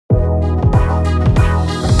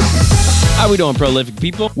How we doing, prolific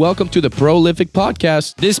people? Welcome to the Prolific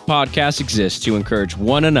Podcast. This podcast exists to encourage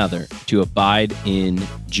one another to abide in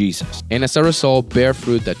Jesus. And as a result, bear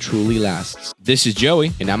fruit that truly lasts. This is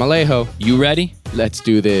Joey. And I'm Alejo. You ready? Let's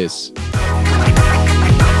do this.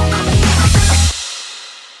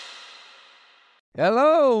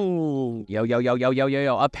 Hello.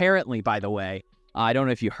 Yo. Apparently, by the way, I don't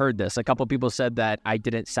know if you heard this. A couple people said that I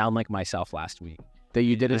didn't sound like myself last week. That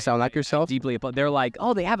you didn't sound like yourself? Deeply, but they're like,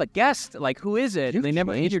 oh, they have a guest. Like, who is it? And they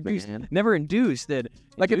never introduced, never induced it.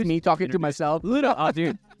 Like it's me talking to myself? Oh,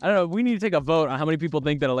 dude. I don't know. We need to take a vote on how many people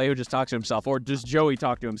think that Alejo just talks to himself, or does Joey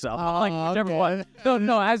talk to himself? Whichever one.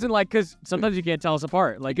 No, as in like, because sometimes you can't tell us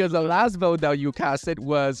apart. Like, because the last vote that you casted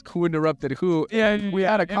was who interrupted who. Yeah, we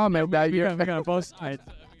had a comment that you're gonna post. I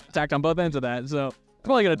attacked on both ends of that, so I'm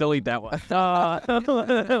probably gonna delete that one.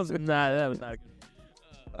 That was not good.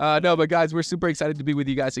 No, but guys, we're super excited to be with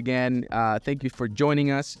you guys again. Thank you for joining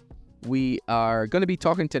us. We are going to be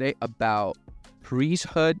talking today about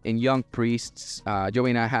priesthood and young priests. Joey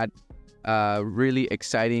and I had really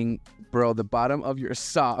exciting, bro, the bottom of your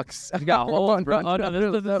socks. You got a hole in front. Oh, no,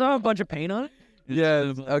 there's not a bunch of paint on it?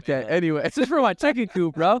 Yes. Okay. Anyway. This is for my chicken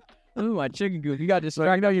coop, bro. This is my chicken coop. You got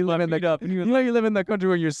distracted. I know you live in the country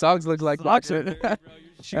where your socks look like boxers.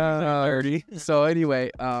 Dirty. So anyway,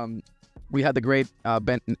 we had the great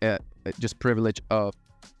just privilege of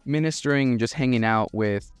ministering, just hanging out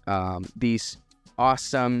with these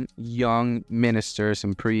awesome young ministers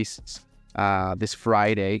and priests this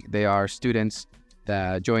Friday. They are students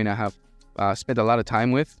that Joey and I have spent a lot of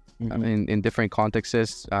time with in different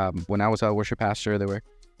contexts. When I was a worship pastor, they were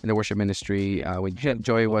in the worship ministry. When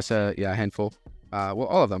Joey was a handful. Well,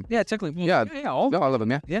 all of them. Yeah, technically. All of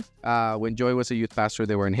them, yeah. When Joey was a youth pastor,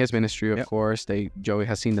 they were in his ministry, of course. Joey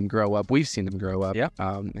has seen them grow up. We've seen them grow up. Yeah.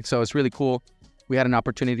 So it's really cool. We had an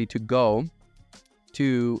opportunity to go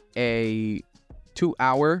to a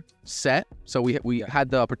 2-hour set. So we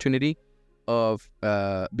had the opportunity of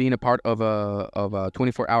being a part of a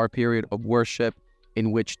 24-hour period of worship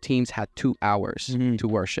in which teams had 2 hours to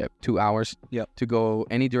worship. 2 hours to go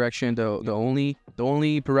any direction. The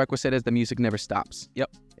only prerequisite is the music never stops.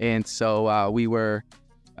 And so we were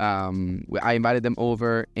I invited them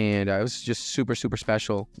over, and it was just super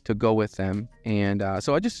special to go with them. And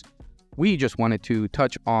so we just wanted to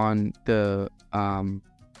touch on the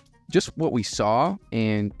just what we saw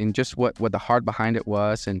and just what the heart behind it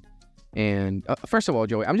was. And first of all,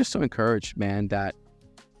 Joey, I'm just so encouraged, man, that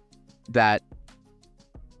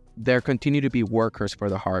there continue to be workers for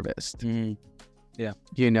the harvest. Yeah.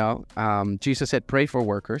 You know, Jesus said, pray for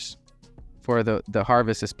workers, for the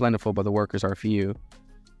harvest is plentiful, but the workers are few.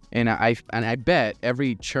 And I bet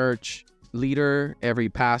every church leader, every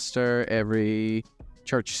pastor, every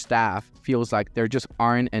church staff feels like there just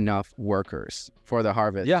aren't enough workers for the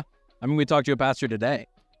harvest. Yeah. I mean, we talked to a pastor today.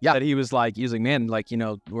 Yeah. That he was like, man, like,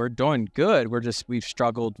 we're doing good. We've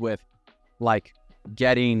struggled with like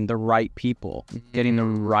getting the right people, getting the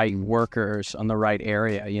right workers on the right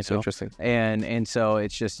area, So interesting. And so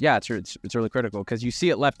it's just, it's really critical, because you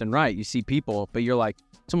see it left and right. You see people, but you're like,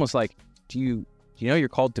 it's almost like, do you know you're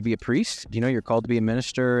called to be a priest? Do you know you're called to be a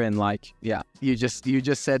minister? And like, you just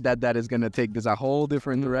said that is going to take this a whole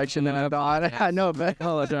different direction than I thought. I know, but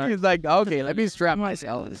he's like, okay, let me strap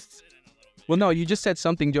myself. Well, no, you just said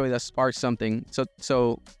something, Joey, that sparked something.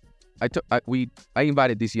 So I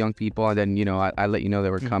invited these young people, and then I let you know they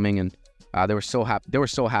were coming, and they were so happy. They were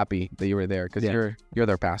so happy that you were there, because you're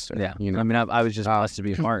their pastor. Yeah, I mean, I was just blessed to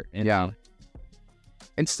be a part. And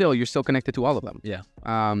and still you're still connected to all of them.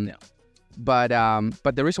 But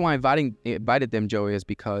the reason why I invited them, Joey, is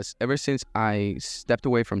because ever since I stepped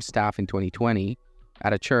away from staff in 2020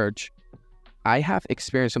 at a church, I have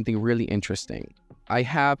experienced something really interesting. I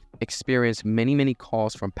have experienced many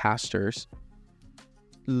calls from pastors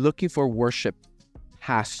looking for worship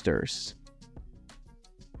pastors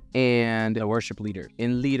and worship leaders.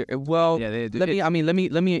 Well, okay,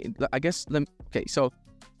 so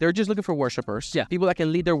they're just looking for worshipers. Yeah. People that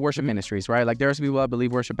can lead their worship ministries, right? Like there's people that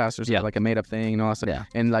believe worship pastors are like a made up thing and all that stuff. Yeah.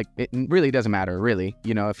 And like it really doesn't matter, really.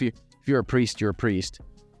 If you're a priest, you're a priest.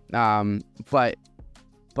 But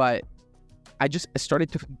I just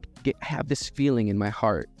started to have this feeling in my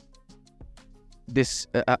heart, this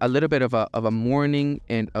a little bit of a mourning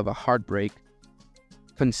and of a heartbreak,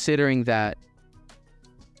 considering that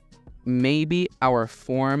maybe our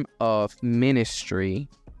form of ministry,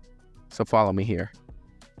 so follow me here,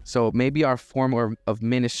 so maybe our form of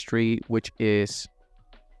ministry, which is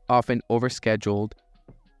often overscheduled,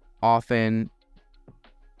 often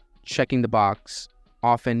checking the box,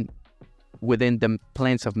 often within the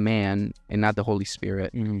plans of man and not the Holy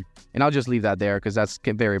Spirit. Mhm. And I'll just leave that there because that's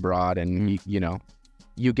very broad, and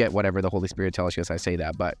you get whatever the Holy Spirit tells you as I say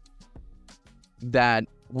that. But that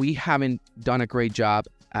we haven't done a great job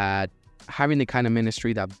at having the kind of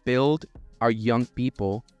ministry that build our young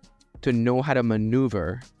people to know how to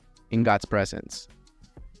maneuver in God's presence.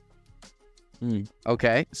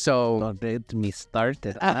 Okay, so Don't get me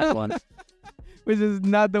started on that one. which is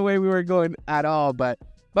not the way we were going at all, but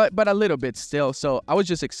a little bit still. So I was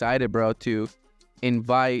just excited, bro, to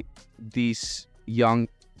invite these young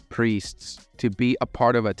priests to be a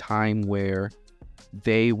part of a time where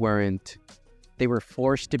they weren't. They were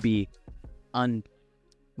forced to be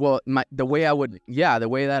Well, the way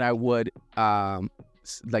that I would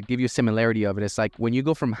like give you a similarity of it, it's like when you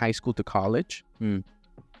go from high school to college.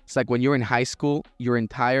 It's like when you're in high school, your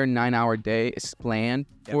entire 9-hour day is planned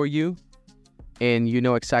for you, and you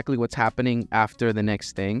know exactly what's happening after the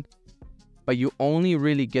next thing. But you only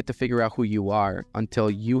really get to figure out who you are until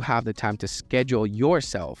you have the time to schedule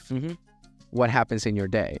yourself what happens in your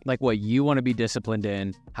day. like what you want to be disciplined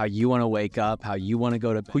in, how you want to wake up, how you want to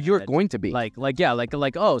go to bed. Who you're going to be. Like,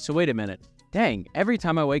 oh, so wait a minute. Dang, every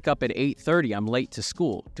time I wake up at 8:30, I'm late to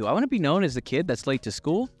school. Do I want to be known as the kid that's late to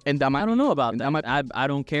school? And that might, I don't know about that. that I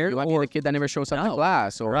don't care. you might be the kid that never shows up to No.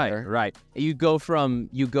 class. Or Right. You go from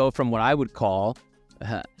what I would call,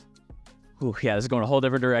 this is going a whole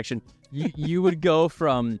different direction. You would go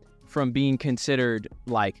from being considered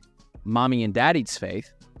like mommy and daddy's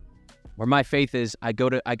faith, where my faith is I go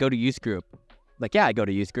to youth group. Like, yeah, I go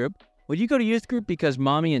to youth group. Would you go to youth group because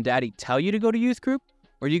mommy and daddy tell you to go to youth group?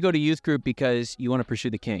 Or do you go to youth group because you want to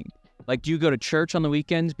pursue the king? Like, do you go to church on the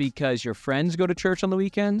weekends because your friends go to church on the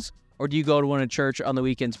weekends? Or do you go to one church on the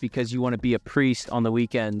weekends because you want to be a priest on the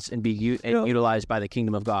weekends and be utilized by the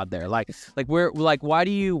kingdom of God there? Why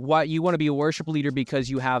do you want to be a worship leader because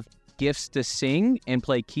you have gifts to sing and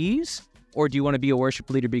play keys? Or do you want to be a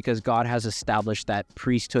worship leader because God has established that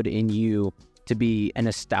priesthood in you to be an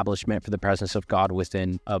establishment for the presence of God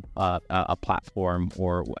within a platform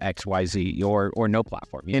or XYZ or no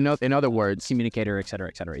platform? In other words, Communicator, et cetera,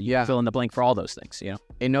 et cetera. You Yeah. fill in the blank for all those things,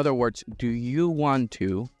 in other words, do you want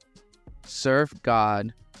to serve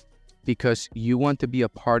God because you want to be a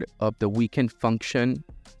part of the weekend function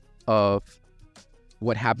of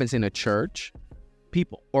what happens in a church?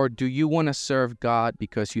 People. Or do you want to serve God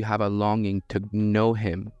because you have a longing to know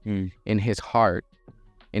Him in His heart,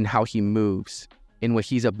 in how He moves, in what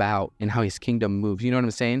He's about, and how His kingdom moves? You know what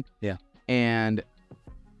I'm saying? Yeah. And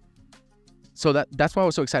so that's why I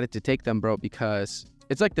was so excited to take them, bro, because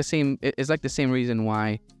it's like the same reason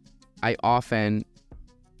why I often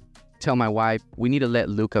tell my wife we need to let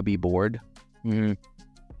Luca be bored.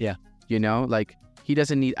 Yeah. You know, like he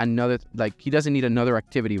doesn't need another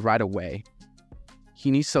activity right away. He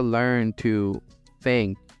needs to learn to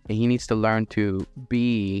think, and he needs to learn to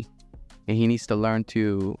be, and he needs to learn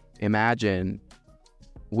to imagine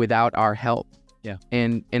without our help. Yeah.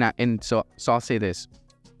 And so I'll say this.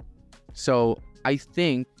 So I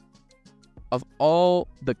think of all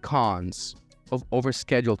the cons of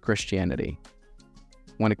overscheduled Christianity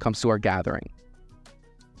when it comes to our gathering,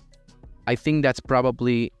 I think that's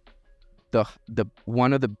probably the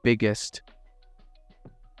one of the biggest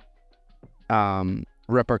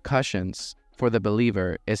repercussions for the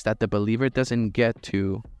believer is that the believer doesn't get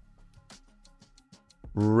to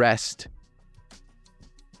rest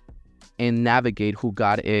and navigate who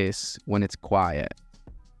God is when it's quiet.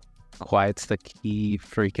 Quiet's the key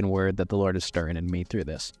freaking word that the Lord is stirring in me through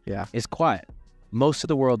this. Yeah. Is quiet. Most of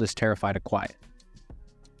the world is terrified of quiet.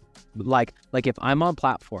 Like if I'm on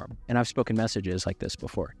platform, and I've spoken messages like this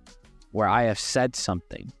before, where I have said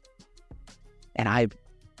something and I've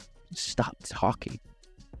stopped talking,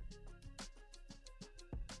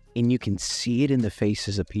 and you can see it in the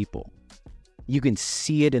faces of people. You can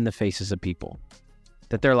see it in the faces of people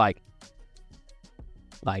that they're like,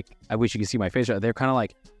 I wish you could see my face. They're kind of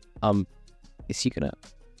like, is he gonna,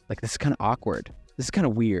 like, this is kind of awkward. This is kind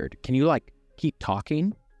of weird. Can you keep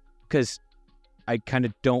talking? Because I kind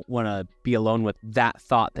of don't want to be alone with that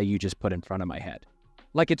thought that you just put in front of my head.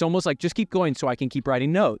 Like, it's almost like, just keep going so I can keep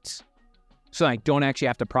writing notes, so I don't actually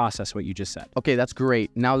have to process what you just said. Okay, that's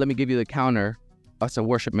great. Now let me give you the counter as a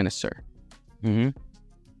worship minister. It's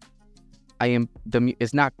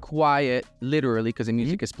not quiet literally because the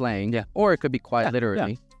music is playing. Yeah. Or it could be quiet Yeah,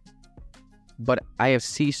 literally. But I have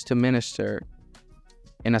ceased to minister,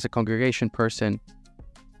 and as a congregation person,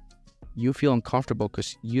 you feel uncomfortable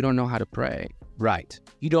because you don't know how to pray. Right.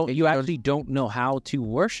 You actually don't know how to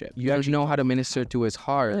worship. You actually know how to minister to His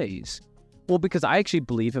heart. Praise. Well, because I actually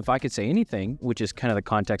believe, if I could say anything, which is kind of the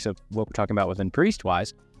context of what we're talking about within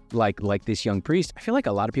priest-wise, like this young priest, I feel like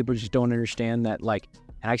a lot of people just don't understand that, like,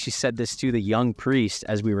 and I actually said this to the young priest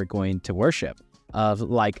as we were going to worship, of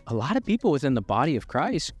like, a lot of people within the body of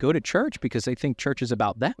Christ go to church because they think church is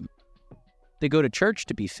about them. They go to church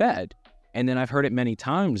to be fed. And then I've heard it many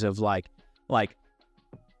times of like,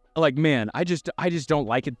 man, I just don't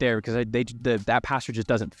like it there because that pastor just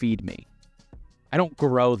doesn't feed me. I don't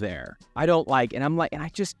grow there. I don't like, and I'm like, and I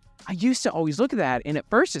used to always look at that, and at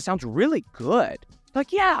first it sounds really good.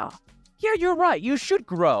 Like, yeah, you're right. You should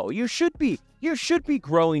grow. You should be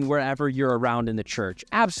growing wherever you're around in the church.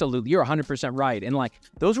 Absolutely. You're 100% right. And like,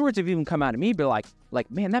 those words have even come out of me, but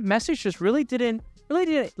like, man, that message just really didn't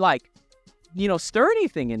like, stir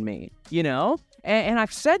anything in me, And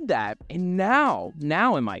I've said that, and now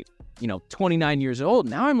in my, 29 years old,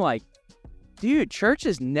 now I'm like, dude, church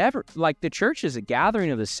is never, like, the church is a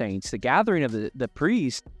gathering of the saints, the gathering of the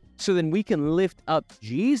priest, so then we can lift up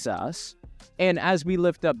Jesus. And as we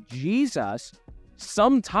lift up Jesus,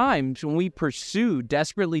 sometimes when we pursue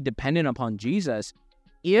desperately dependent upon Jesus,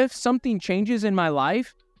 if something changes in my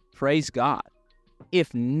life, praise God.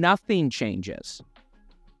 If nothing changes,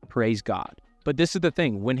 praise God. But this is the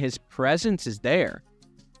thing, when his presence is there,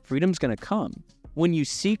 freedom's going to come. When you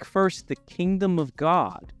seek first the kingdom of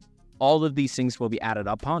God, all of these things will be added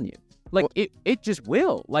upon you. Like, well, it just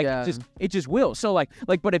will. Like, yeah. It just will. So like,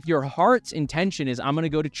 but if your heart's intention is, I'm going to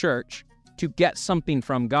go to church to get something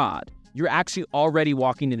from God, you're actually already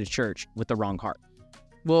walking into church with the wrong heart.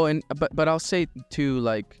 Well, but I'll say too,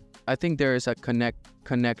 like, I think there is a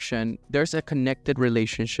connection. There's a connected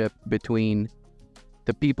relationship between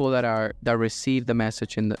the people that receive the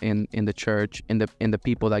message in the church and the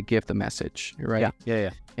people that give the message, right? Yeah.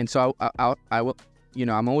 And so I will,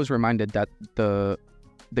 I'm always reminded that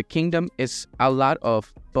the kingdom is a lot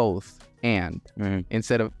of both and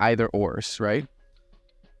instead of either ors, right?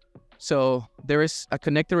 So there is a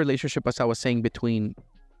connected relationship, as I was saying, between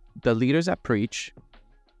the leaders that preach.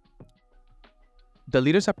 The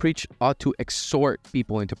leaders that preach ought to exhort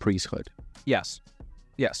people into priesthood. Yes.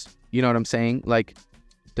 You know what I'm saying? Like,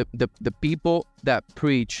 the people that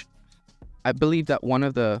preach, I believe that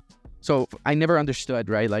so I never understood,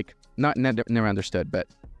 right? Like, never understood, but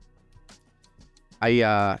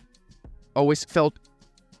I always felt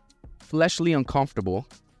fleshly uncomfortable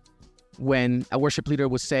when a worship leader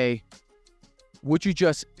would say, would you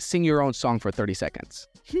just sing your own song for 30 seconds?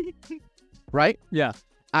 Right? Yeah.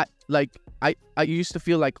 I used to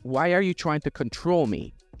feel like, why are you trying to control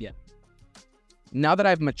me? Yeah. Now that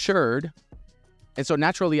I've matured, and so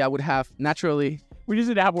naturally we just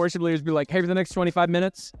need to have worship leaders be like, hey, for the next 25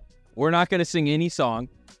 minutes, we're not going to sing any song.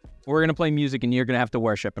 We're going to play music and you're going to have to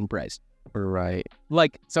worship and praise. Right.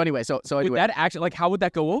 Like, so anyway, that actually, like, how would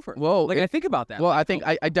that go over? Well, like, I think about that. Well, I think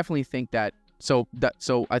I definitely think that. So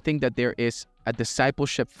I think that there is a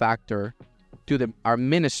discipleship factor to our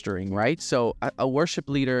ministering, right? So a worship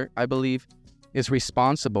leader, I believe, is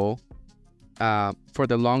responsible for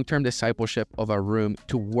the long-term discipleship of a room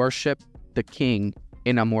to worship the King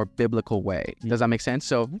in a more biblical way. Does that make sense?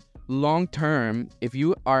 So long-term, if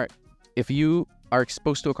you are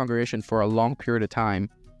exposed to a congregation for a long period of time,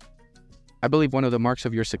 I believe one of the marks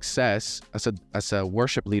of your success as a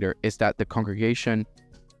worship leader is that the congregation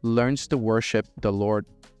learns to worship the Lord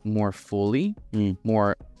more fully,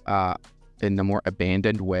 more in a more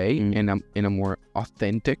abandoned way, in a more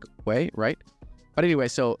authentic way, right? But anyway,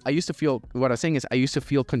 so I used to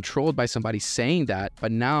feel controlled by somebody saying that,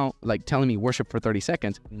 but now, like, telling me worship for 30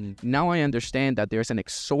 seconds, now I understand that there's an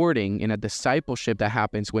exhorting and a discipleship that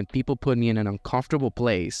happens when people put me in an uncomfortable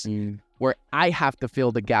place where I have to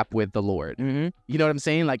fill the gap with the Lord. You know what I'm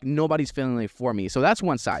saying? Like, nobody's filling it for me. So that's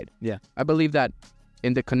one side. Yeah. I believe that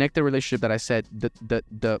in the connected relationship that I said,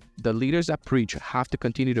 the leaders that preach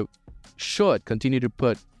should continue to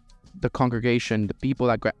put the congregation, the people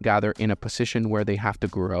that gather, in a position where they have to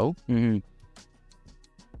grow.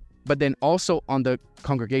 But then also on the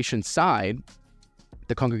congregation side,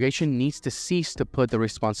 the congregation needs to cease to put the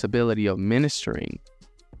responsibility of ministering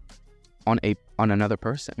on another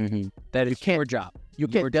person. That is your job. You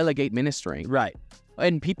can't delegate ministering. Right.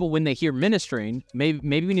 And people, when they hear ministering,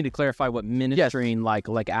 maybe we need to clarify what ministering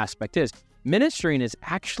like aspect is. Ministering is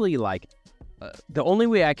actually like, the only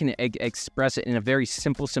way I can express it in a very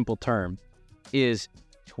simple term is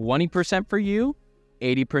 20% for you,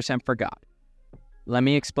 80% for God. Let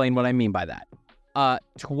me explain what I mean by that.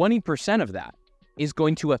 20% of that is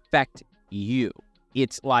going to affect you.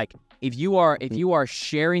 It's like, if you are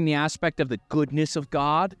sharing the aspect of the goodness of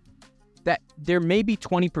God, that there may be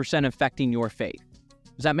 20% affecting your faith.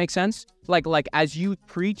 Does that make sense? Like as you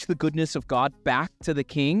preach the goodness of God back to the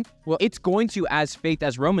king, well, it's going to, as faith,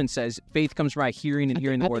 as Romans says, faith comes by hearing and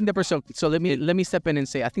hearing the word. So let me step in and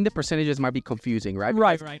say, I think the percentages might be confusing, right?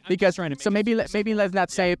 Right. Because so maybe let's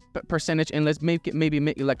not say percentage, and let's make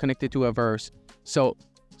it like connected to a verse. So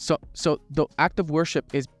the act of worship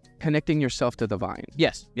is connecting yourself to the vine.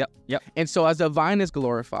 Yes. Yep. And so as the vine is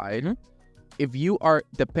glorified, if you are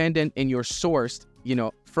dependent in your source,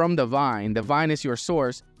 from the vine is your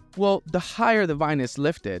source. Well, the higher the vine is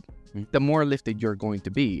lifted, the more lifted you're going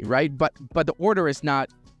to be, right? But the order is not,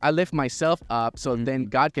 I lift myself up so then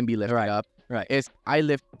God can be lifted up. Right. It's I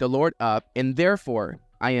lift the Lord up, and therefore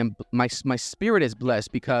I am my spirit is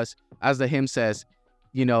blessed, because as the hymn says,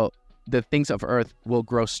 the things of earth will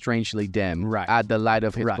grow strangely dim at the light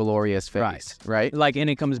of his glorious face, right? Like, and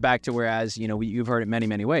it comes back to whereas, you've heard it many,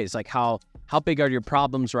 many ways. Like how big are your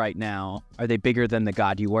problems right now? Are they bigger than the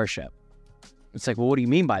God you worship? It's like, well, what do you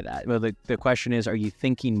mean by that? Well, the question is, are you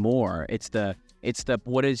thinking more? It's the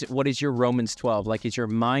what is your Romans 12? Like, is your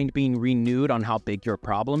mind being renewed on how big your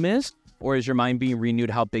problem is? Or is your mind being renewed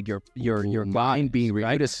how big your mind being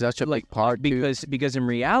renewed is such a big part, because in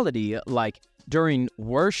reality, like during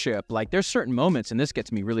worship, like there's certain moments, and this gets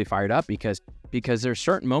me really fired up because there's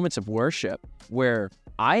certain moments of worship where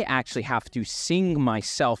I actually have to sing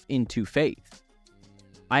myself into faith.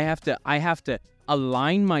 I have to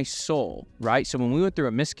align my soul, right? So when we went through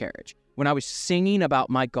a miscarriage, when I was singing about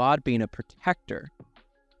my God being a protector,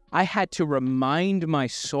 I had to remind my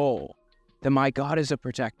soul that my God is a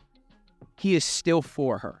protector. He is still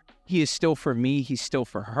for her. He is still for me. He's still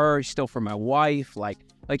for her. He's still for my wife. Like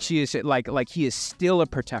she is like he is still a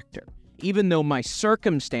protector. Even though my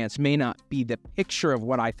circumstance may not be the picture of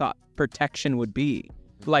what I thought protection would be.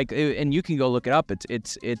 Like, and you can go look it up.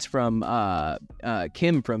 It's from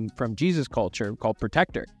Kim from Jesus Culture called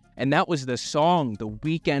Protector. And that was the song the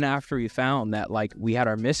weekend after we found that, like, we had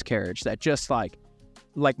our miscarriage, that just like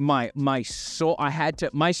my soul,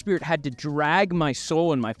 my spirit had to drag my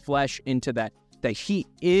soul and my flesh into that he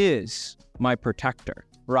is my protector,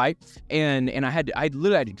 right? And I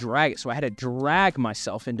literally had to drag it. So I had to drag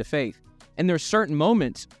myself into faith. And there's certain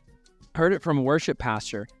moments, heard it from a worship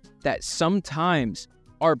pastor, that sometimes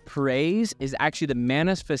our praise is actually the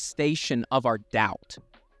manifestation of our doubt.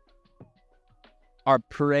 Our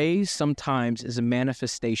praise sometimes is a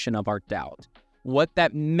manifestation of our doubt. What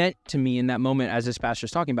that meant to me in that moment, as this pastor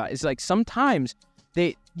is talking about, is like sometimes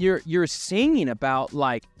you're singing about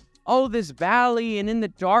like, oh, this valley and in the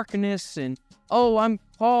darkness, and oh, I'm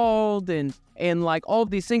called, and like all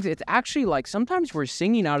of these things. It's actually like sometimes we're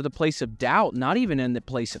singing out of the place of doubt, not even in the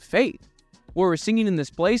place of faith. Where we're singing in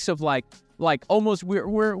this place of like almost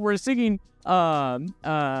we're singing I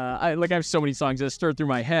have so many songs that stir through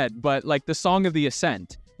my head, but like the Song of the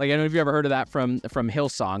Ascent. Like, I don't know if you ever heard of that from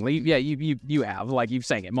Hillsong. Like, yeah, you have. Like, you've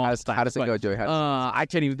sang it multiple times. How does it go, Joey? I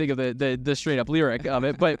can't even think of the straight up lyric of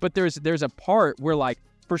it. But there's a part where, like,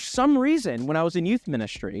 for some reason, when I was in youth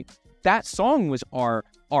ministry, that song was our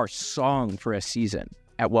song for a season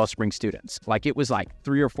at Wellspring students. Like, it was like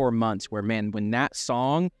 3 or 4 months where, man, when that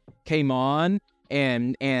song came on,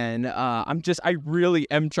 and I really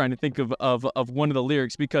am trying to think of one of the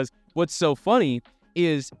lyrics, because what's so funny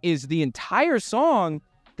is the entire song.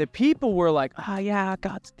 The people were like, oh, yeah,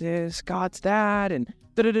 God's this, God's that, and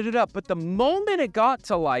da-da-da-da-da. But the moment it got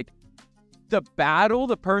to, like, the battle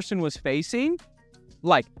the person was facing,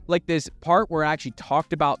 like this part where it actually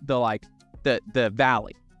talked about the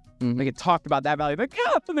valley. Mm-hmm. Like, it talked about that valley, like,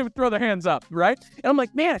 yeah, and they would throw their hands up, right? And I'm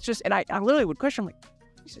like, man, it's just, and I literally would question, I'm like,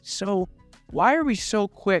 so why are we so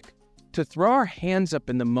quick to throw our hands up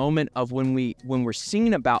in the moment of when we're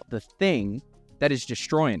singing about the thing that is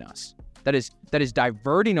destroying us? That is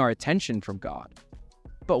diverting our attention from God.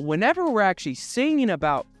 But whenever we're actually singing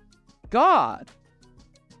about God,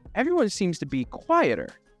 everyone seems to be quieter.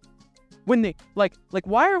 When they like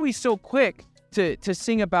why are we so quick to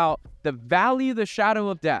sing about the valley of the shadow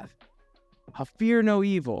of death? I fear no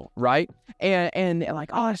evil, right? And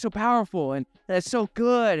like, oh, that's so powerful, and that's so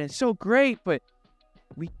good and so great, but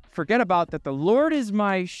we forget about that the Lord is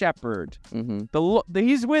my shepherd. Mm-hmm.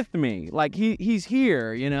 He's with me. Like he's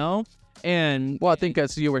here, And well, I think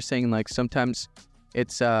as you were saying, like sometimes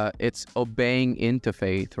it's obeying into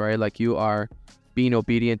faith, right? Like you are being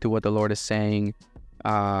obedient to what the Lord is saying,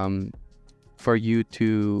 for you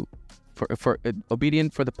to for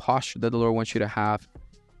obedient for the posture that the Lord wants you to have,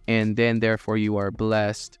 and then therefore you are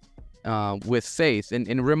blessed with faith. And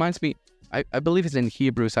it reminds me, I believe it's in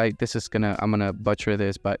Hebrews. I'm gonna butcher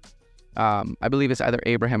this, but I believe it's either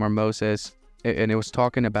Abraham or Moses, and it was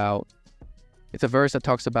talking about. It's a verse that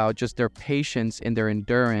talks about just their patience and their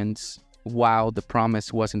endurance while the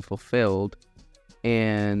promise wasn't fulfilled.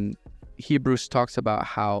 And Hebrews talks about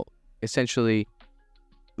how essentially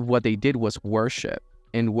what they did was worship.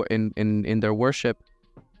 And in their worship,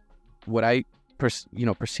 what I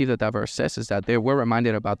perceive that verse says is that they were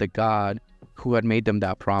reminded about the God who had made them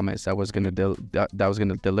that promise that was going to that was going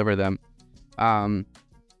to deliver them.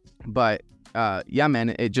 But yeah,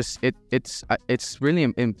 man, it's really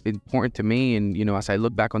important to me. And as I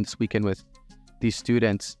look back on this weekend with these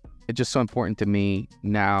students, it's just so important to me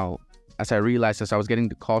now, as I realized, as I was getting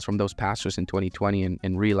the calls from those pastors in 2020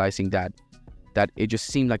 and realizing that it just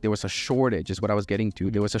seemed like there was a shortage, is what I was getting to.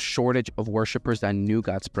 There was a shortage of worshipers that knew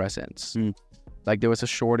God's presence. Like there was a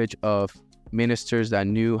shortage of ministers that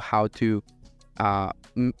knew how to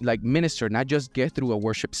minister, not just get through a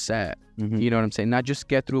worship set. You know what I'm saying? Not just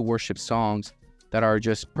get through worship songs that are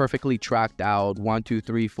just perfectly tracked out. 1, 2,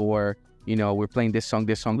 3, 4. We're playing this song,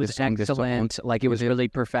 this song, this song, this song. Like it was really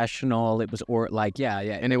professional. It was yeah.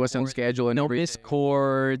 And it was on schedule and no everything.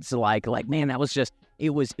 discords. Like man, that was just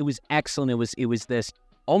it was excellent. It was this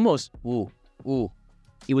almost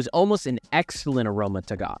it was almost an excellent aroma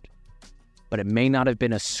to God, but it may not have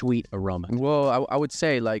been a sweet aroma. Well, I would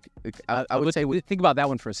say I would say think about that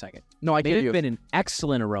one for a second. No, I may get you. have been an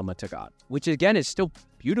excellent aroma to God, which again is still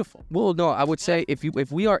beautiful. Well, no, I would say if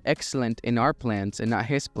we are excellent in our plans and not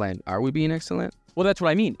His plan, are we being excellent? Well, that's what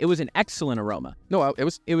I mean. It was an excellent aroma. No, it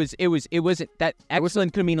wasn't that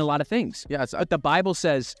excellent could mean a lot of things. Yeah, but the Bible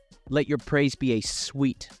says, "Let your praise be a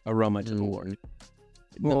sweet aroma to the Lord."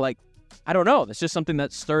 Well, like, I don't know. That's just something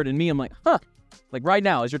that stirred in me. I'm like, huh. Like right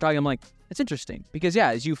now, as you're talking, I'm like, it's interesting because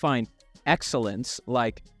as you find excellence,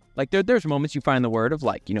 like there's moments you find the word of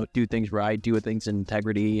do things right, do things in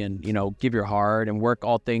integrity, and give your heart and work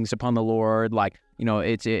all things upon the Lord.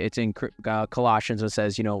 It's in Colossians, it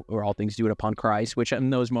says or all things do it upon Christ, which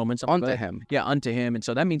in those moments unto Him. Yeah, unto Him. And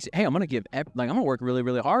so that means, hey, I'm gonna give I'm gonna work really,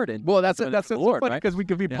 really hard. And that's the Lord, right? Because we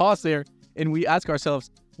could be paused there and we ask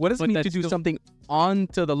ourselves, what does it mean to do something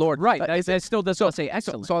unto the Lord? Right. That still does not say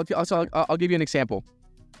excellent. So I'll give you an example.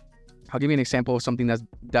 I'll give you an example of something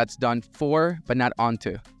that's done for but not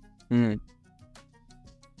onto.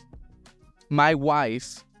 My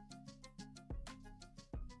wife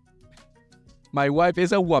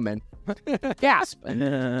is a woman. Gasp.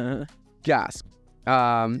 Gasp.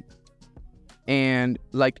 And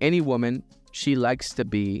like any woman, she likes to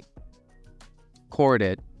be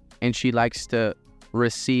courted and she likes to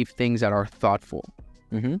receive things that are thoughtful.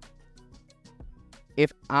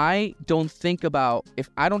 If I don't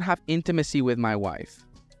have intimacy with my wife,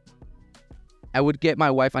 I would get my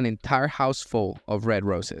wife an entire house full of red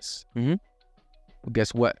roses. Well,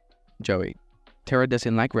 guess what, Joey? Tara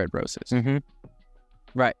doesn't like red roses.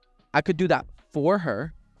 Right. I could do that for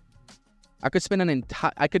her. I could spend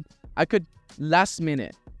I could last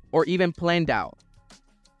minute or even planned out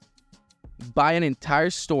buy an entire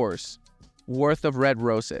store's worth of red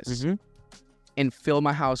roses and fill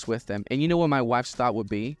my house with them. And you know what my wife's thought would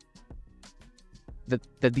be?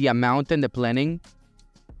 That the amount and the planning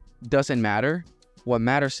doesn't matter. What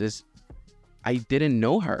matters is I didn't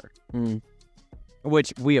know her.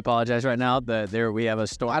 Which we apologize right now. There we have a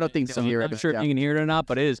storm. I don't think so. I'm sure if you can hear it or not,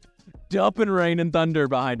 but it is dumping rain and thunder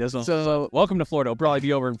behind us. So welcome to Florida. It'll probably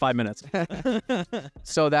be over in 5 minutes.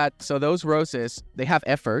 So those roses, they have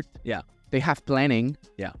effort. Yeah. They have planning.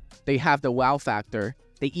 Yeah. They have the wow factor.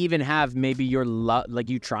 They even have maybe your love, like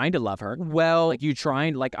you trying to love her. Well, like you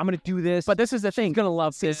trying, like I'm gonna do this. But this is the thing. She's gonna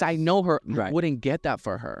love since this. I know her, Right. I wouldn't get that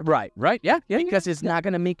for her. Right. Yeah. Because it's not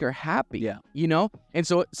gonna make her happy. Yeah. And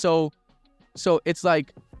so it's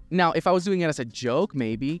like, now if I was doing it as a joke,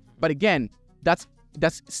 maybe. But again, that's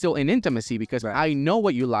still in intimacy because I know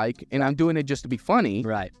what you like and I'm doing it just to be funny.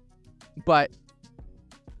 Right. But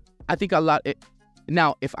I think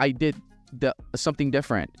now if I did something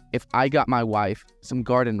different, if I got my wife some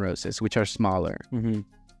garden roses, which are smaller,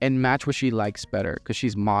 and match what she likes better, because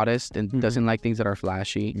she's modest and doesn't like things that are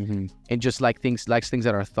flashy, and just likes things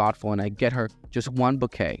that are thoughtful, and I get her just one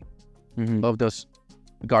bouquet of those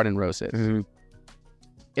garden roses,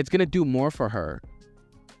 it's gonna do more for her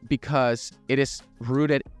because it is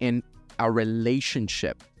rooted in a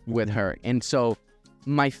relationship with her. And so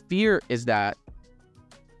my fear is that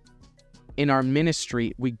in our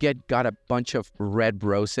ministry, we got a bunch of red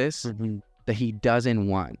roses that he doesn't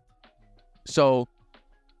want. So,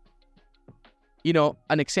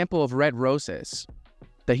 an example of red roses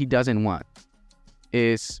that he doesn't want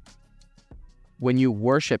is when you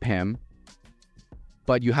worship him,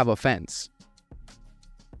 but you have offense.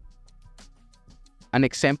 An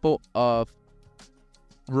example of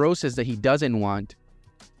roses that he doesn't want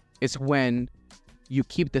is when you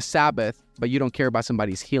keep the Sabbath, but you don't care about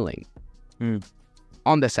somebody's healing.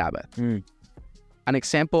 on the Sabbath. Mm. An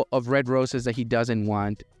example of red roses that he doesn't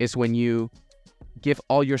want is when you give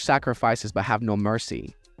all your sacrifices but have no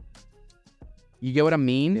mercy. You get what I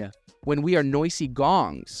mean? Yeah. When we are noisy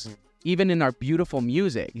gongs, even in our beautiful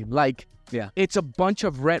music, like it's a bunch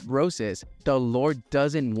of red roses the Lord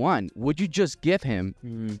doesn't want. Would you just give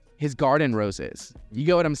him his garden roses? You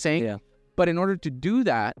get what I'm saying? Yeah. But in order to do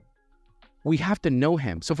that, we have to know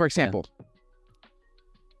him. So for example,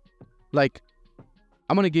 like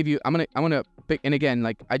I'm gonna pick, and again,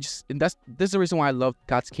 like this is the reason why I love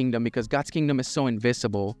God's kingdom, because God's kingdom is so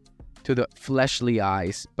invisible to the fleshly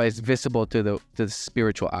eyes, but it's visible to the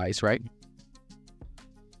spiritual eyes, right?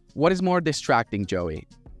 What is more distracting, Joey?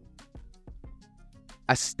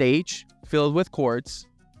 A stage filled with chords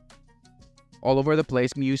all over the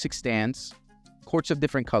place, music stands, chords of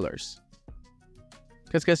different colors.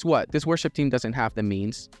 Because guess what? This worship team doesn't have the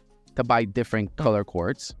means to buy different color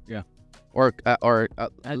chords. Yeah. Or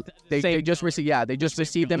they just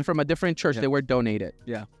received them from a different church. They were donated.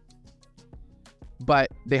 Yeah.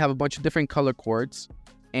 But they have a bunch of different color chords,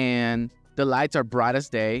 and the lights are bright as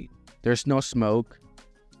day. There's no smoke.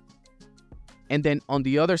 And then on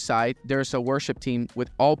the other side, there's a worship team with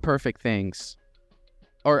all perfect things.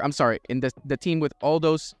 Or I'm sorry, in the team with all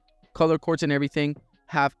those color chords and everything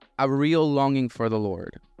have a real longing for the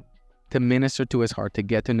Lord, to minister to his heart, to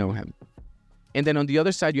get to know him. And then on the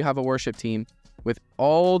other side, you have a worship team with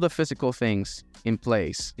all the physical things in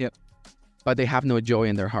place. Yep. But they have no joy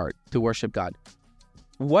in their heart to worship God.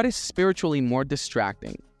 What is spiritually more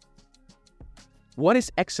distracting? What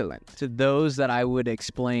is excellent? To those that I would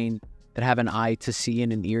explain that have an eye to see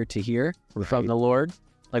and an ear to hear from the Lord,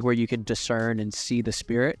 like where you can discern and see the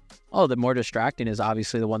Spirit. Oh, the more distracting is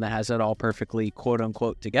obviously the one that has it all perfectly, quote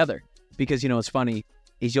unquote, together. Because, what's funny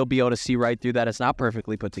is you'll be able to see right through that it's not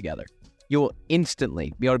perfectly put together. You will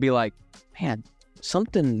instantly be able to be like, man,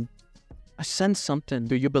 I sense something.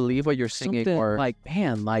 Do you believe what you're singing? Or like,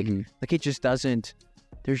 man, like it just doesn't,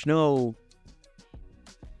 there's no.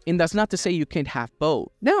 And that's not to say you can't have both.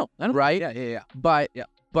 No, I don't. Right? Yeah.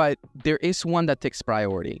 But there is one that takes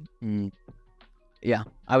priority. Yeah,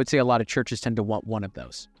 I would say a lot of churches tend to want one of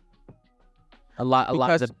those. A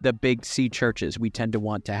lot of the big C churches, we tend to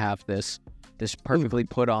want to have this perfectly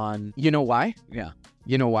put on. You know why? Yeah.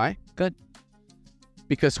 You know why? Good.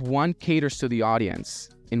 Because one caters to the audience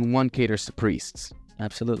and one caters to priests.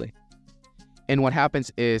 Absolutely. And what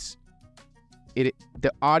happens is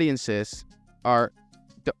the audiences, and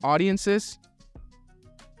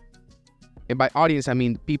by audience I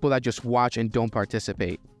mean people that just watch and don't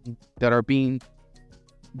participate, that are being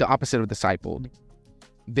the opposite of discipled.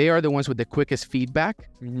 They are the ones with the quickest feedback.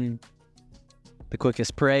 The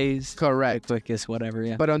quickest praise. Correct. The quickest whatever,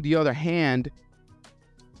 yeah. But on the other hand,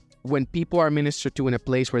 when people are ministered to in a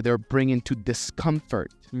place where they're bringing to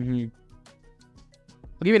discomfort. I'll give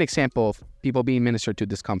you an example of people being ministered to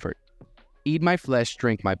discomfort. Eat my flesh,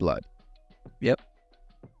 drink my blood. Yep.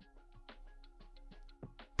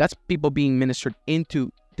 That's people being ministered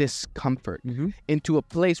into discomfort, into a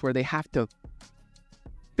place where they have to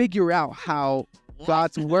figure out how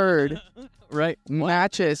God's word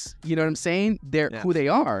matches, you know what I'm saying? Who they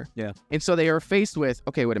are. Yeah. And so they are faced with,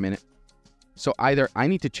 okay, wait a minute. So either I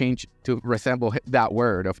need to change to resemble that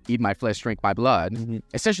word of eat my flesh, drink my blood.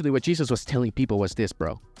 Essentially what Jesus was telling people was this,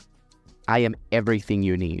 bro. I am everything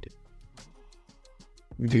you need.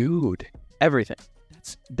 Dude. Everything.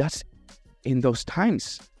 That's in those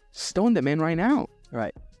times. Stone the man right now.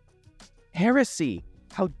 Right. Heresy.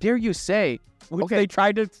 How dare you say, okay, they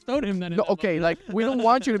tried to stone him then. No, okay, like, we don't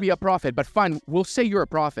want you to be a prophet, but fine, we'll say you're a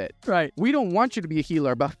prophet. Right. We don't want you to be a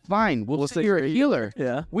healer, but fine, we'll say you're a healer.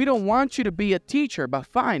 Yeah. We don't want you to be a teacher, but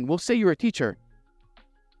fine, we'll say you're a teacher.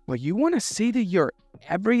 Well, you want to say that you're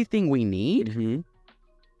everything we need?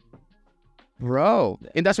 Bro.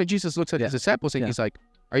 And that's when Jesus looks at his disciples and he's like,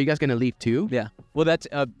 are you guys going to leave too? Yeah. Well, that's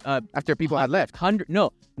after people had left.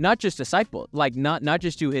 No, not just disciples. Like not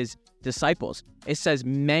just to his disciples. It says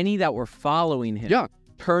many that were following him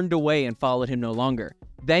turned away and followed him no longer.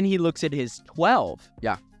 Then he looks at his 12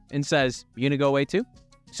 and says, you going to go away too?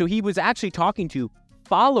 So he was actually talking to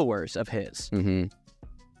followers of his.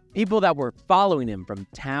 People that were following him from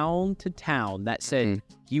town to town that said,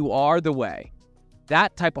 you are the way.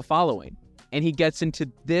 That type of following. And he gets into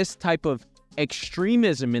this type of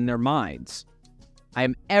extremism in their minds. I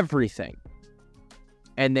am everything.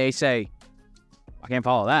 And they say, I can't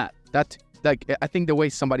follow that. I think the way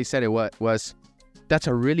somebody said it was that's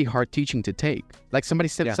a really hard teaching to take. Like somebody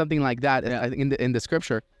said something like that in the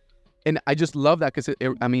scripture. And I just love that because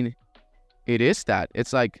it is that.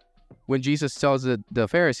 It's like when Jesus tells the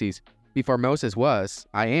Pharisees, before Moses was,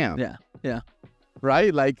 I am. Yeah. Yeah.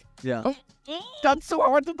 Right? Like, Yeah. oh, that's so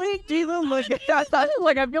hard to think, Jesus. Like,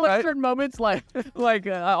 Like I feel like Right? certain moments, like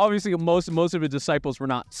obviously most of the disciples were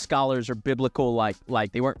not scholars or biblical,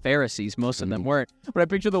 like they weren't Pharisees. Most of them weren't. But I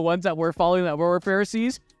picture the ones that were following that were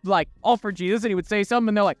Pharisees, like all for Jesus, and he would say something,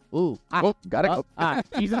 and they're like, "Ooh, gotta go.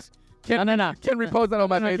 Jesus, no, Can't repost that on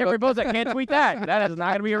my I can't Facebook. repost that. Can't tweet that. That is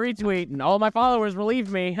not gonna be a retweet, and all my followers will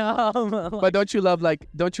leave me." But don't you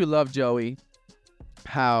love, Joey,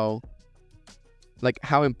 how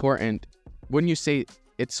important, wouldn't you say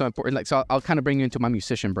it's so important? Like, so I'll kind of bring you into my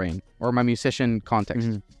musician brain or my musician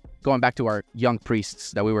context. Going back to our young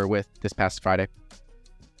priests that we were with this past Friday.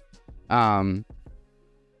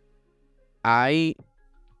 I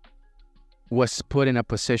was put in a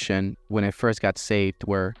position when I first got saved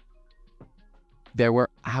where there were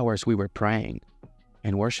hours we were praying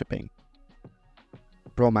and worshiping.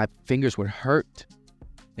 Bro, my fingers would hurt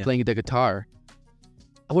playing the guitar.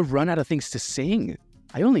 I would run out of things to sing.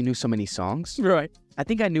 I only knew so many songs. Right. I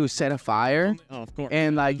think I knew Set a Fire. Oh, of course.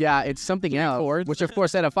 And it's something else. chords. Which of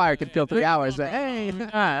course Set a Fire could kill 3 hours. But hey,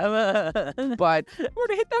 But but we're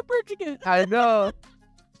gonna hit that bridge again. I know.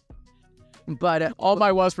 But All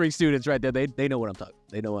my Wellspring students right there, they know what I'm talking.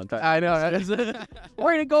 They know what I'm talking. I know.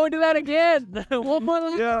 We're gonna go into that again. One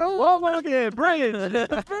more again. Bring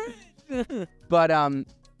it.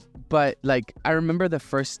 But like I remember the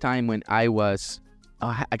first time when I was,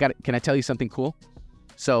 can I tell you something cool?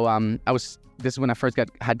 So this is when I first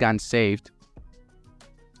had gotten saved.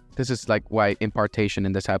 This is like why impartation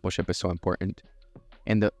and discipleship is so important,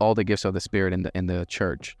 and all the gifts of the Spirit in the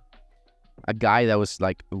church. A guy that was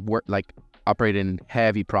operated in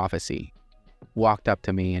heavy prophecy walked up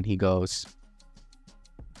to me and he goes,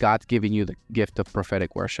 "God's giving you the gift of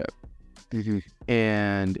prophetic worship."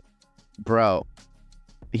 And bro,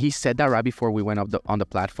 he said that right before we went up on the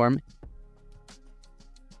platform.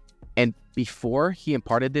 And before he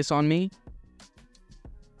imparted this on me,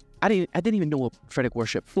 I didn't even know what prophetic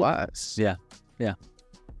worship was. Yeah.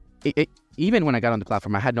 Even when I got on the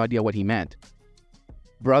platform, I had no idea what he meant.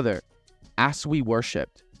 Brother, as we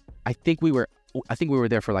worshipped, I think we were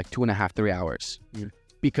there for like 2.5, 3 hours.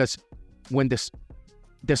 Because when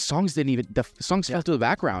the songs fell to the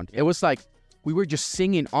background. It was like we were just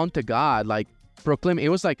singing onto God, like proclaiming. It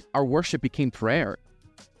was like our worship became prayer.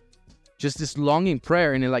 Just this longing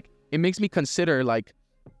prayer, and it makes me consider like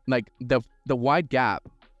the wide gap.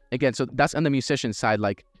 Again, so that's on the musician side,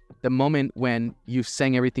 like the moment when you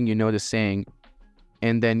sang everything you know to sing,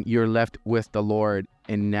 and then you're left with the Lord,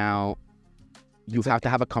 and now you have to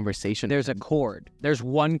have a conversation. There's a chord. There's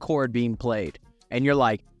one chord being played, and you're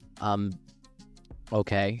like,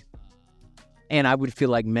 okay. And I would feel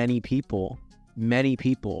like many people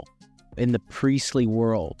in the priestly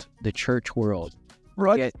world, the church world,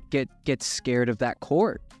 get scared of that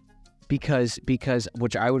chord because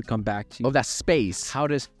which I would come back to. Of that space. How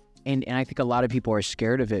does and I think a lot of people are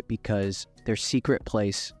scared of it because their secret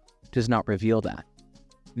place does not reveal that.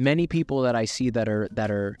 Many people that I see that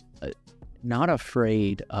are not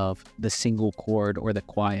afraid of the single chord or the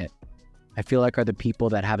quiet, I feel like are the people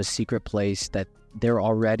that have a secret place that they're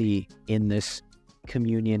already in this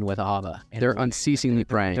communion with Abba. And They're unceasingly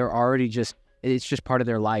praying. They're already it's just part of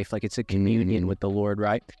their life. Like it's a communion with the Lord,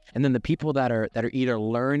 right? And then the people that are either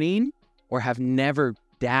learning or have never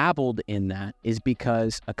dabbled in that is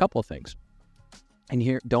because a couple of things. And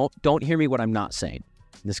here, don't hear me what I'm not saying.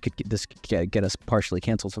 This could get us partially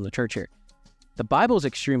canceled from the church here. The Bible is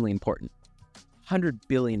extremely important. 100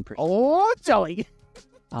 billion. Oh, Joey.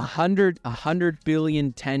 100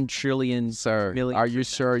 billion, 10 trillion. Sir, million are you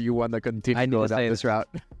sure you want to continue I need going to down say this route?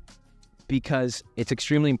 Because it's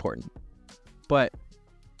extremely important. But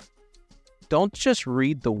don't just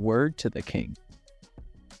read the word to the king.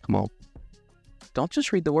 Come on. Don't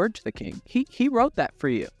just read the word to the king. He wrote that for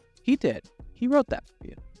you. He did. He wrote that for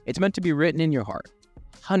you. It's meant to be written in your heart.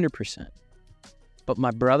 100%. But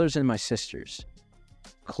my brothers and my sisters,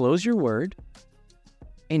 close your word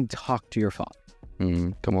and talk to your father.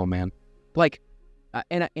 Come on, man. Like,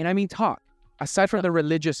 and I mean talk. Aside from the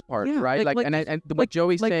religious part, Yeah, right? What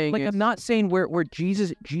Joey's saying is, I'm not saying where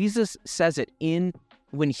Jesus says it in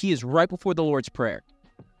when he is right before the Lord's Prayer.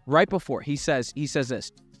 Right before he says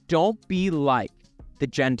this, don't be like the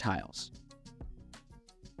Gentiles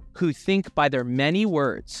who think by their many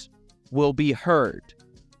words will be heard.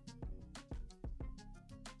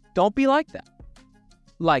 Don't be like that.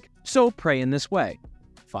 Like, so pray in this way.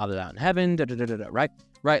 Father out in heaven, right?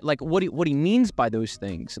 Right? Like what he means by those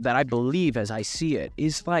things that I believe as I see it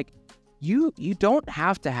is like you don't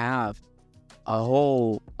have to have a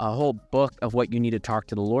whole book of what you need to talk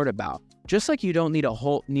to the Lord about. Just like you don't need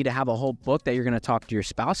to have a whole book that you're going to talk to your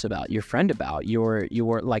spouse about, your friend about, your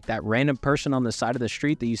like that random person on the side of the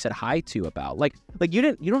street that you said hi to about. Like you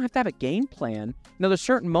don't have to have a game plan. Now, there's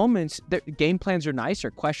certain moments that game plans are nice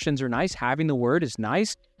or questions are nice. Having the word is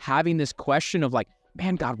nice. Having this question of like,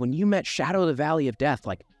 man, God, when you met shadow of the valley of death,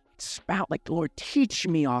 like spout, like, Lord, teach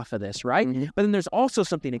me off of this, right? Mm-hmm. But then there's also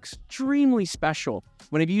something extremely special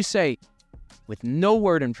whenever you say, with no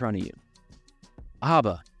word in front of you,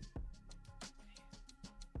 Abba,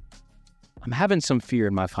 I'm having some fear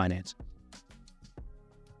in my finances.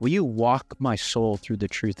 Will you walk my soul through the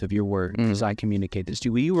truth of your word as I communicate this to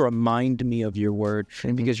you? Will you remind me of your word?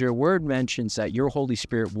 Because your word mentions that your Holy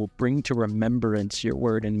Spirit will bring to remembrance your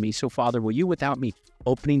word in me. So, Father, will you, without me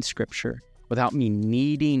opening scripture, without me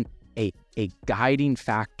needing a guiding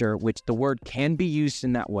factor, which the word can be used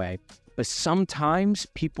in that way, but sometimes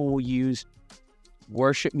people will use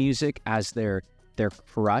worship music as their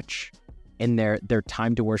crutch in their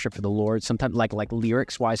time to worship for the Lord. Sometimes like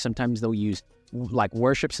lyrics wise, sometimes they'll use like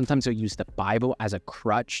worship. Sometimes they'll use the Bible as a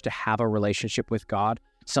crutch to have a relationship with God.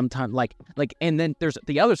 Sometimes like, and then there's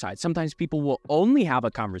the other side. Sometimes people will only have a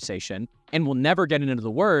conversation and will never get into the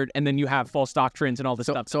word. And then you have false doctrines and all this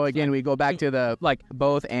stuff. So again, we go back to the like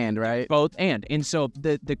both and, right? Both and. And so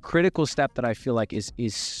the critical step that I feel like is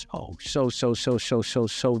so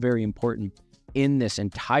very important in this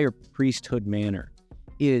entire priesthood manner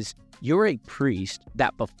is you're a priest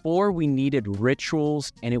that before we needed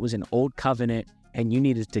rituals and it was an old covenant and you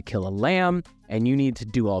needed to kill a lamb and you needed to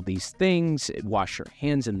do all these things, wash your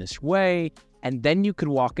hands in this way, and then you could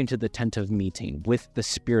walk into the tent of meeting with the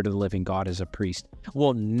Spirit of the living God as a priest.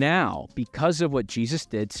 Well, now, because of what Jesus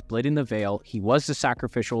did, splitting the veil, he was the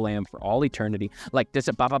sacrificial lamb for all eternity. Like this,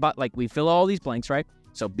 like we fill all these blanks, right?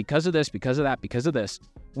 So because of this, because of that, because of this,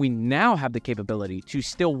 we now have the capability to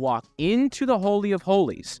still walk into the Holy of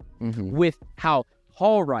Holies with how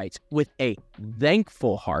Paul writes, with a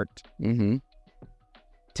thankful heart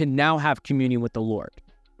to now have communion with the Lord.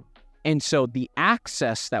 And so the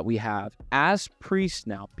access that we have as priests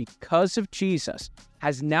now, because of Jesus,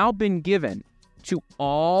 has now been given to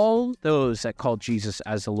all those that call Jesus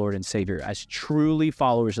as the Lord and Savior, as truly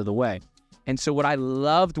followers of the way. And so what I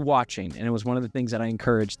loved watching, and it was one of the things that I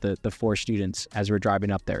encouraged the 4 students as we're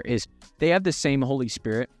driving up there, is they have the same Holy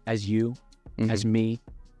Spirit as you, as me,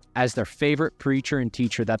 as their favorite preacher and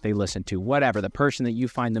teacher that they listen to, whatever, the person that you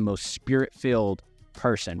find the most spirit-filled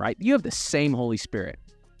person, right? You have the same Holy Spirit.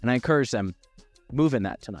 And I encourage them, move in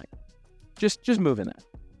that tonight. Just move in that.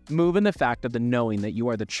 Move in the fact of the knowing that you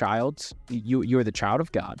are the you are the child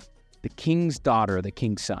of God, the king's daughter, the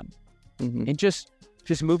king's son. And just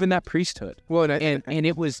move in that priesthood. Well, and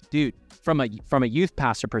it was, dude, from a youth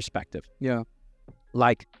pastor perspective. Yeah.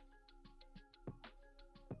 Like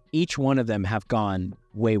each one of them have gone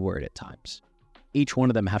wayward at times. Each one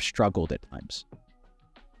of them have struggled at times.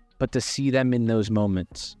 But to see them in those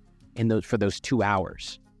moments, for those 2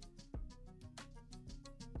 hours,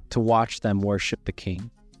 to watch them worship the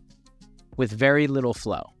King with very little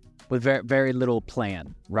flow, with very, very little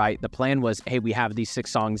plan, right? The plan was, hey, we have these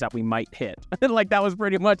 6 songs that we might hit. Like that was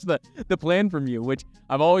pretty much the plan from you, which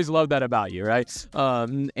I've always loved that about you, right?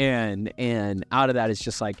 And out of that is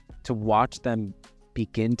just like to watch them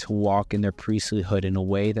begin to walk in their priesthood in a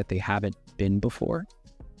way that they haven't been before,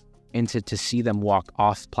 and to see them walk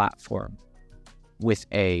off platform with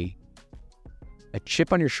a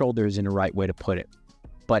chip on your shoulder isn't the right way to put it,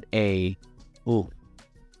 but a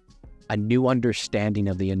new understanding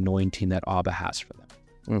of the anointing that Abba has for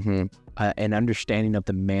them. An understanding of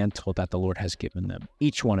the mantle that the Lord has given them.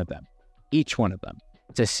 Each one of them,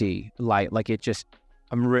 to see like it just.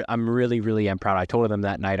 I'm really am proud. I told them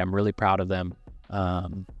that night. I'm really proud of them.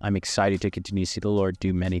 I'm excited to continue to see the Lord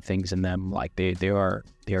do many things in them. Like they are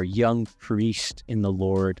young priests in the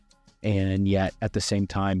Lord, and yet at the same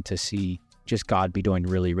time to see just God be doing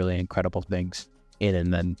really, really incredible things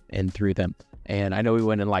in and through them. And I know we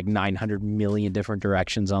went in like 900 million different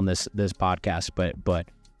directions on this podcast, but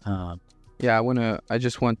yeah, I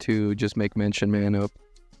just want to make mention, man, of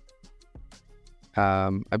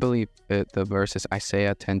I believe the verse is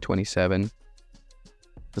Isaiah 10:27.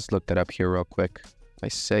 Let's look that up here real quick.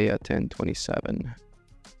 Isaiah 10:27.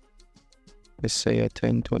 Isaiah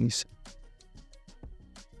 10:27.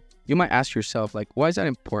 You might ask yourself, like, why is that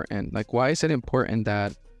important? Like, why is it important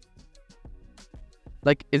that,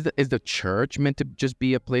 like, is the church meant to just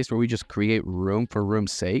be a place where we just create room for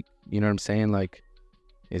room's sake? You know what I'm saying? Like,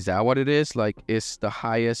 is that what it is? Like, is the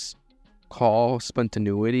highest call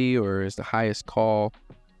spontaneity, or is the highest call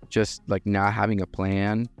just like not having a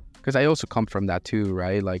plan? Because I also come from that too,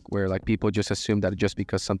 right? Like where like people just assume that just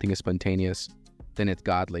because something is spontaneous, then it's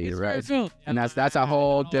godly, right? And that's a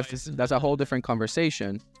whole different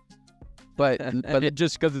conversation. But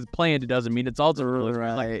just because it's planned, it doesn't mean it's also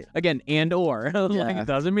right. like, again, and or like it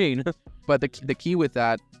doesn't mean. But the key with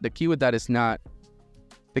that is not,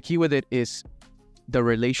 the key with it is the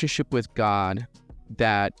relationship with God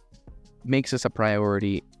that makes us a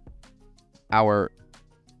priority, our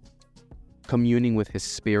communing with His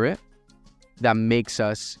Spirit, that makes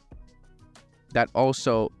us, that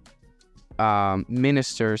also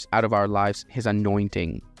ministers out of our lives His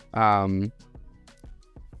anointing.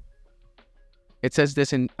 It says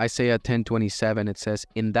this in Isaiah 10:27. It says,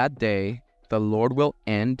 "In that day, the Lord will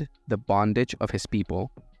end the bondage of His people.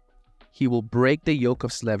 He will break the yoke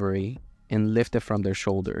of slavery and lift it from their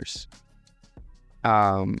shoulders."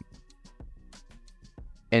 And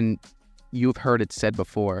you've heard it said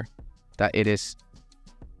before that it is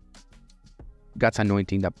God's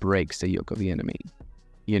anointing that breaks the yoke of the enemy,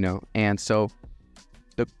 And so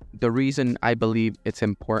the reason I believe it's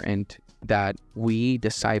important that we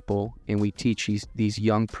disciple and we teach these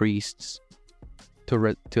young priests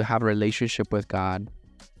to have a relationship with God,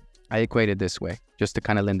 I equate it this way, just to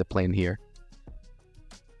kind of land the plane here.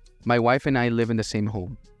 My wife and I live in the same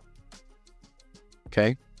home.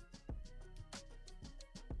 Okay?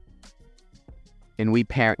 And we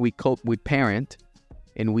parent,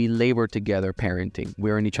 and we labor together parenting.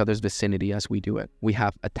 We're in each other's vicinity as we do it. We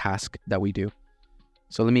have a task that we do.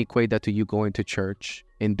 So let me equate that to you going to church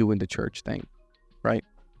and doing the church thing, right?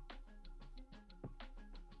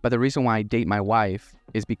 But the reason why I date my wife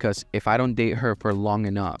is because if I don't date her for long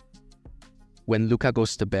enough, when Luca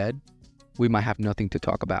goes to bed, we might have nothing to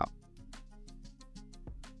talk about.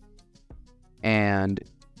 And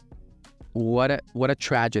what a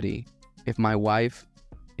tragedy if my wife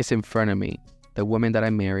is in front of me, the woman that I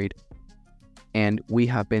married, and we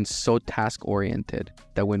have been so task-oriented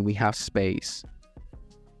that when we have space,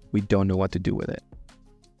 we don't know what to do with it.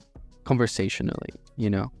 Conversationally,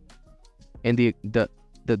 And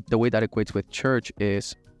the way that equates with church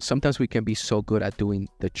is sometimes we can be so good at doing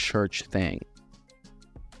the church thing,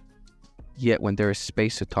 yet when there is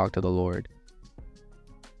space to talk to the Lord,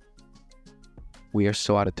 we are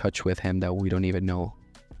so out of touch with Him that we don't even know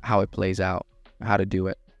how it plays out, how to do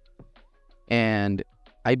it. And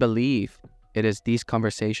I believe it is these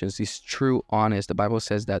conversations, these true, honest, the Bible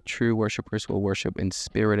says that true worshipers will worship in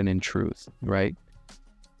spirit and in truth, right?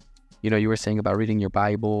 You were saying about reading your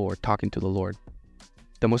Bible or talking to the Lord.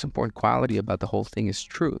 The most important quality about the whole thing is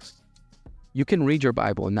truth. You can read your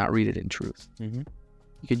Bible and not read it in truth. Mm-hmm.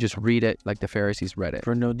 You can just read it like the Pharisees read it.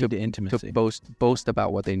 For no need to intimacy. To boast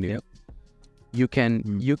about what they knew. Yep. You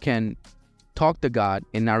can talk to God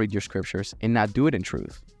and not read your scriptures and not do it in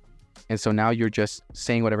truth. And so now you're just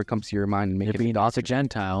saying whatever comes to your mind and making it. Being also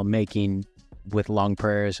Gentile, making with long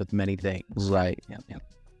prayers, with many things. Right. Yeah.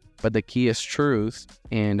 But the key is truth,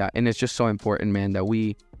 and it's just so important, man, that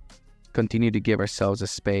we continue to give ourselves a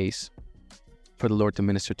space for the Lord to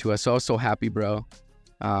minister to us. So I was so happy, bro.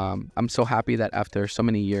 I'm so happy that after so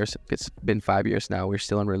many years, it's been 5 years now, we're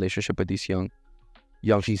still in relationship with these young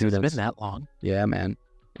students. It's been that long? Yeah, man.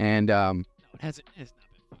 And no, it hasn't. It's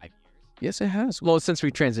not been 5 years. Yes, it has. Well, since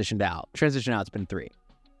we transitioned out, it's been 3.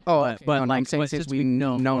 Oh, okay. But like since we've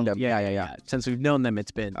known them. Yeah. Since we've known them,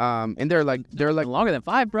 it's been. And they're like longer than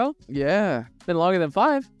 5, bro. Yeah. It's been longer than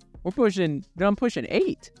 5. I'm pushing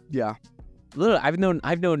 8. Yeah. Literally, I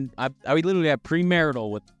literally have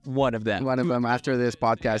premarital with one of them. One of them after this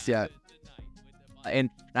podcast, yeah. And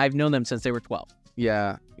I've known them since they were 12.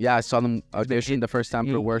 Yeah. Yeah, I saw them audition the first time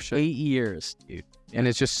for worship. 8 years, dude. Yeah. And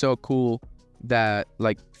it's just so cool that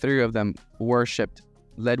like 3 of them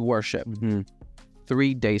led worship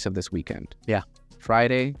 3 days of this weekend. Yeah.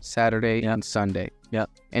 Friday, Saturday, and Sunday. Yeah.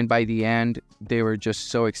 And by the end, they were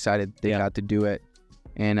just so excited they got to do it.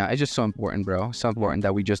 And it's just so important, bro. So important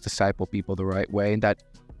that we just disciple people the right way. And that,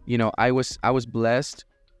 I was blessed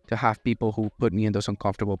to have people who put me in those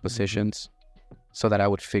uncomfortable positions so that I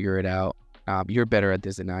would figure it out. You're better at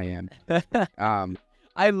this than I am.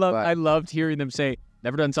 I loved hearing them say,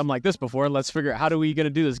 never done something like this before. Let's figure out how are we going to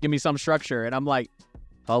do this? Give me some structure. And I'm like,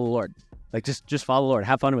 follow the Lord. Like, just follow the Lord.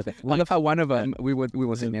 Have fun with it. I love how one of them, we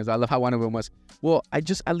won't say names. I love how one of them was, well, I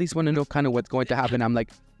just at least want to know kind of what's going to happen. I'm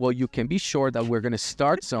like, well, you can be sure that we're going to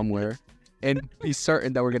start somewhere and be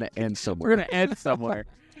certain that we're going to end somewhere. We're going to end somewhere.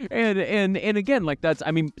 And again, like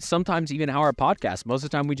sometimes even our podcast, most of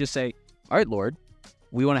the time we just say, all right, Lord,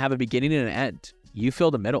 we want to have a beginning and an end. You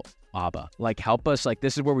fill the middle, Abba. Like, help us. Like,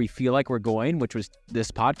 this is where we feel like we're going, which was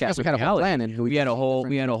this podcast. Yes, we had a whole plan, and we had a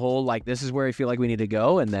whole like, this is where we feel like we need to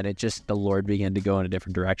go, and then the Lord began to go in a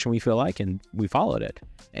different direction. We feel like, and we followed it.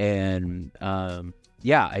 And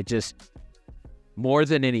more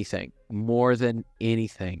than anything,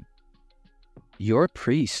 you're a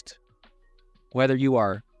priest. Whether you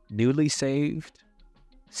are newly saved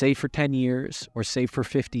for 10 years, or saved for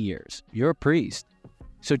 50 years, you're a priest.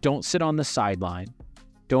 So don't sit on the sideline.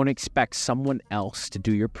 Don't expect someone else to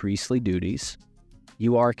do your priestly duties.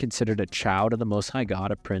 You are considered a child of the Most High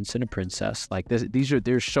God, a prince and a princess. Like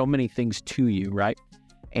there's so many things to you, right?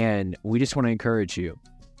 And we just want to encourage you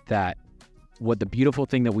that what the beautiful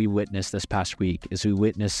thing that we witnessed this past week is we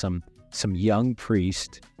witnessed some young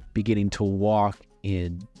priest beginning to walk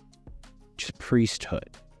in just priesthood,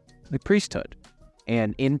 like priesthood.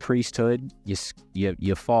 And in priesthood,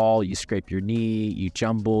 you fall, you scrape your knee, you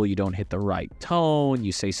jumble, you don't hit the right tone,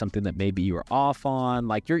 you say something that maybe you were off on.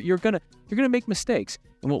 Like you're gonna make mistakes.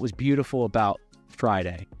 And what was beautiful about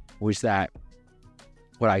Friday was that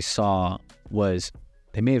what I saw was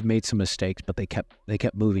they may have made some mistakes, but they kept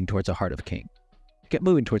moving towards the heart of the king. They kept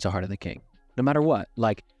moving towards the heart of the king, no matter what.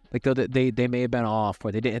 Like though they may have been off,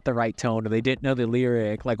 or they didn't hit the right tone, or they didn't know the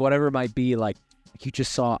lyric, like whatever it might be. Like you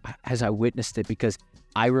just saw as I witnessed it, because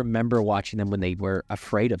I remember watching them when they were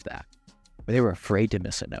afraid of that, where they were afraid to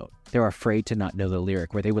miss a note. They were afraid to not know the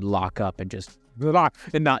lyric, where they would lock up and just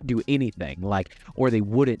and not do anything, like, or they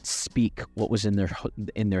wouldn't speak what was in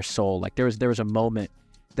their soul. Like there was a moment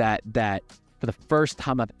that for the first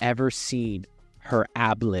time I've ever seen her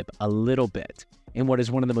ad-lib a little bit. And what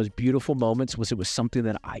is one of the most beautiful moments was it was something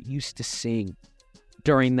that I used to sing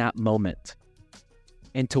during that moment.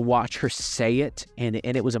 And to watch her say it, and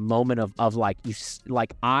it was a moment of like,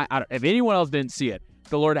 I if anyone else didn't see it,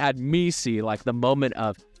 the Lord had me see like the moment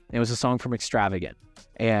of, it was a song from Extravagant.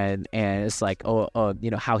 And it's like, oh,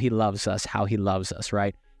 you know, how he loves us,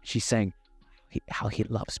 right? She's saying how he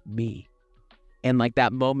loves me. And like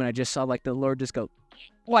that moment, I just saw like the Lord just go,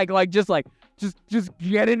 just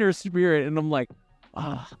get in her spirit. And I'm like,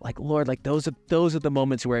 like Lord, like those are the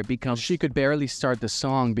moments where it becomes. She could barely start the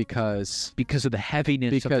song because of the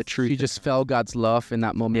heaviness of the truth. She just felt God's love in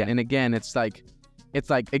that moment. Yeah. And again, it's like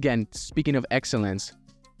again, speaking of excellence,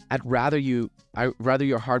 I'd rather your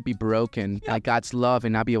heart be broken like God's love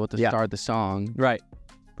and not be able to start the song. Right.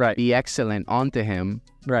 Be excellent onto Him.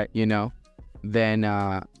 Right. You know,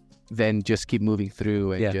 then just keep moving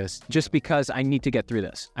through and just because I need to get through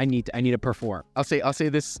this. I need to perform. I'll say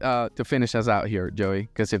this to finish us out here, Joey,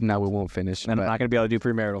 because if not, we won't finish. And I'm not going to be able to do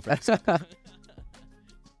premarital things.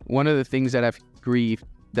 One of the things that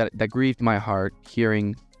that grieved my heart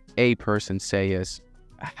hearing a person say is,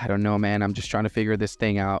 I don't know, man, I'm just trying to figure this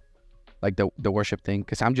thing out, like the worship thing,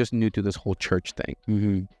 because I'm just new to this whole church thing.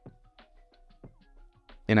 Mm-hmm.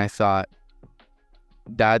 And I thought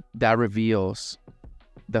that reveals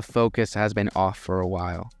the focus has been off for a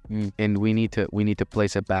while, and we need to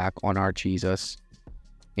place it back on our Jesus,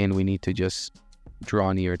 and we need to just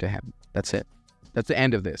draw near to Him. That's it. That's the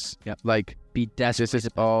end of this. Yep. Like, be desperate. This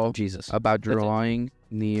is all Jesus about drawing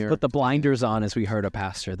near. Put the blinders on, as we heard a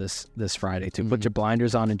pastor this Friday too. Put your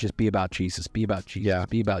blinders on and just be about Jesus. Be about Jesus. Yeah.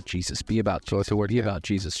 Be about Jesus. Be about Jesus. So be about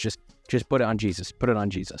Jesus. Just put it on Jesus. Put it on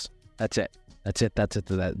Jesus. That's it. That's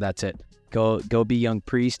it. Go be young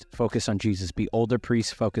priest, focus on Jesus. Be older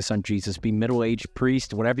priest, focus on Jesus. Be middle-aged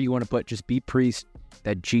priest, whatever you want to put, just be priest,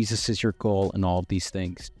 that Jesus is your goal in all of these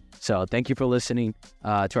things. So thank you for listening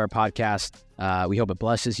to our podcast. We hope it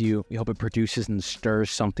blesses you. We hope it produces and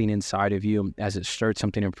stirs something inside of you as it stirred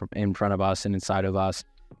something in front of us and inside of us.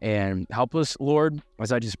 And help us, Lord,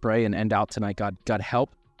 as I just pray and end out tonight, God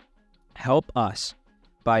help us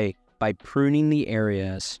by pruning the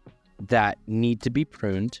areas that need to be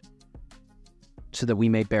pruned, so that we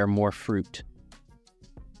may bear more fruit.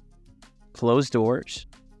 Close doors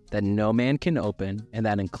that no man can open, and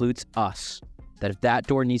that includes us. That if that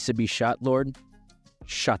door needs to be shut, Lord,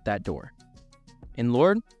 shut that door. And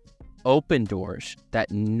Lord, open doors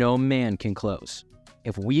that no man can close.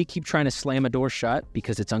 If we keep trying to slam a door shut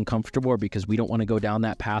because it's uncomfortable or because we don't want to go down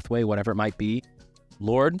that pathway, whatever it might be,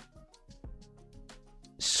 Lord,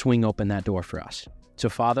 swing open that door for us. So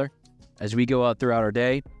Father, as we go out throughout our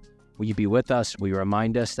day, will you be with us? Will you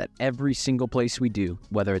remind us that every single place we do,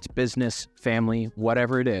 whether it's business, family,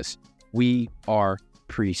 whatever it is, we are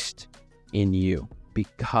priests in you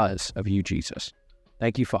because of you, Jesus.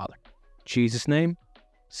 Thank you, Father. In Jesus' name,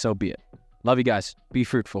 so be it. Love you guys. Be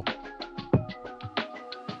fruitful.